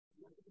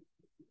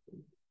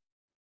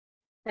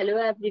Hello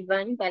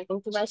everyone,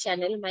 welcome to my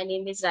channel. My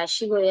name is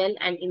Rashi Goel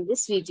and in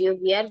this video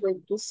we are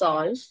going to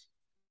solve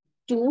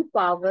 2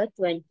 power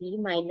 20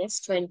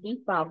 minus 20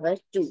 power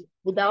 2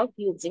 without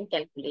using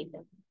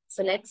calculator.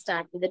 So let's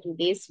start with the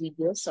today's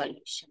video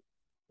solution.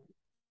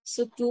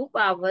 So 2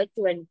 power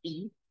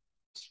 20,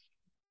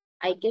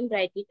 I can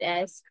write it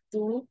as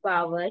 2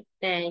 power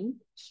 10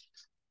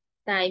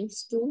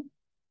 times 2.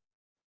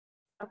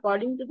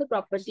 According to the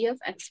property of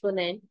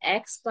exponent,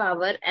 x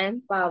power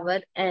m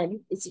power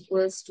n is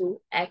equals to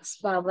x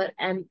power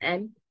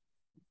mn,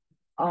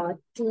 or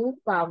 2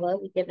 power,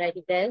 we can write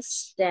it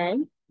as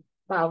 10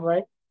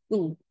 power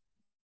 2.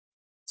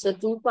 So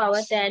 2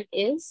 power 10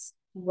 is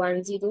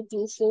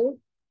 1024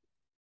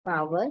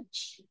 power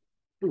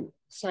 2.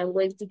 So I'm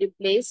going to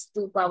replace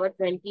 2 power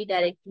 20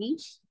 directly.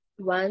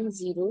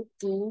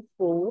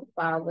 1024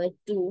 power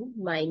 2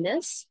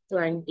 minus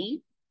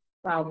 20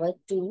 power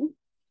 2.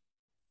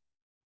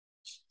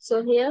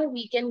 So here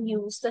we can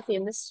use the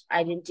famous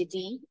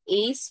identity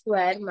a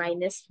square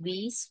minus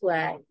b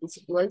square is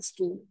equals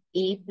to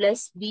a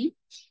plus b,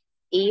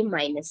 a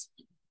minus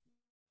b.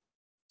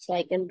 So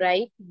I can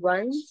write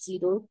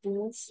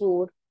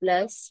 1024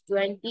 plus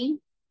 20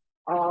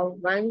 or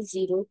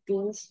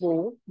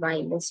 1024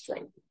 minus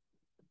 20.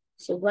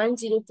 So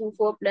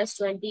 1024 plus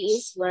 20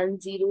 is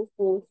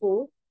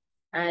 1044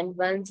 and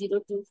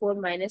 1024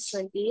 minus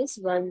 20 is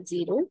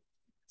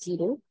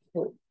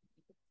 1004.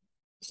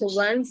 So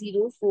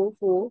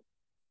 1044,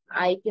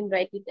 I can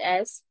write it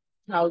as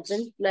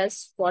 1000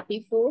 plus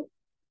 44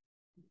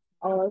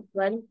 or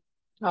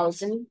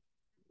 1000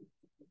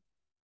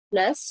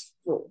 plus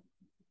 4.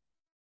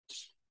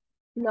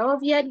 Now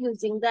we are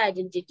using the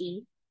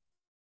identity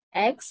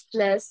x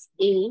plus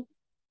a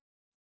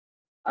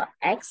or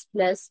x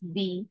plus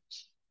b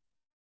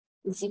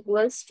is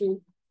equals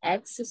to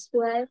x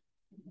square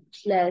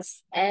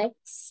plus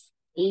x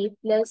a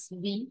plus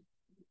b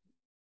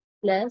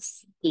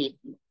plus ab.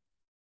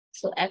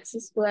 So x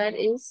square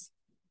is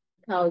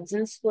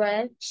 1000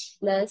 square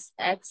plus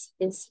x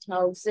is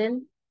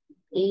 1000,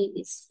 a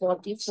is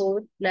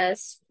 44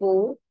 plus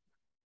 4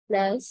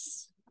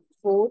 plus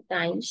 4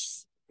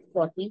 times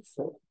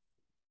 44.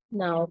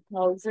 Now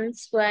 1000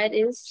 square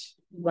is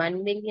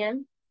 1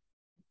 million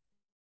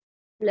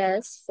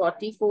plus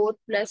 44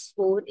 plus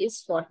 4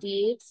 is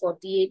 48.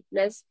 48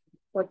 plus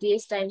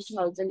 48 times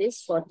 1000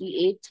 is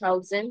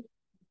 48,000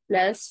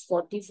 plus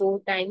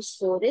 44 times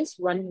 4 is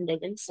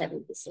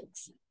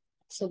 176.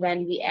 So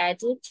when we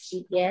add it,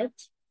 we get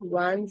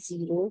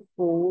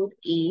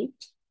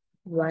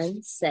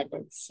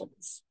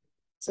 1048,176.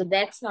 So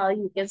that's how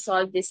you can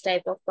solve this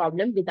type of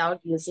problem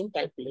without using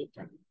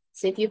calculator.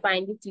 So if you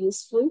find it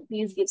useful,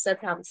 please give us a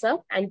thumbs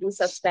up and do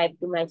subscribe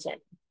to my channel.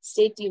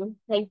 Stay tuned.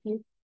 Thank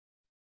you.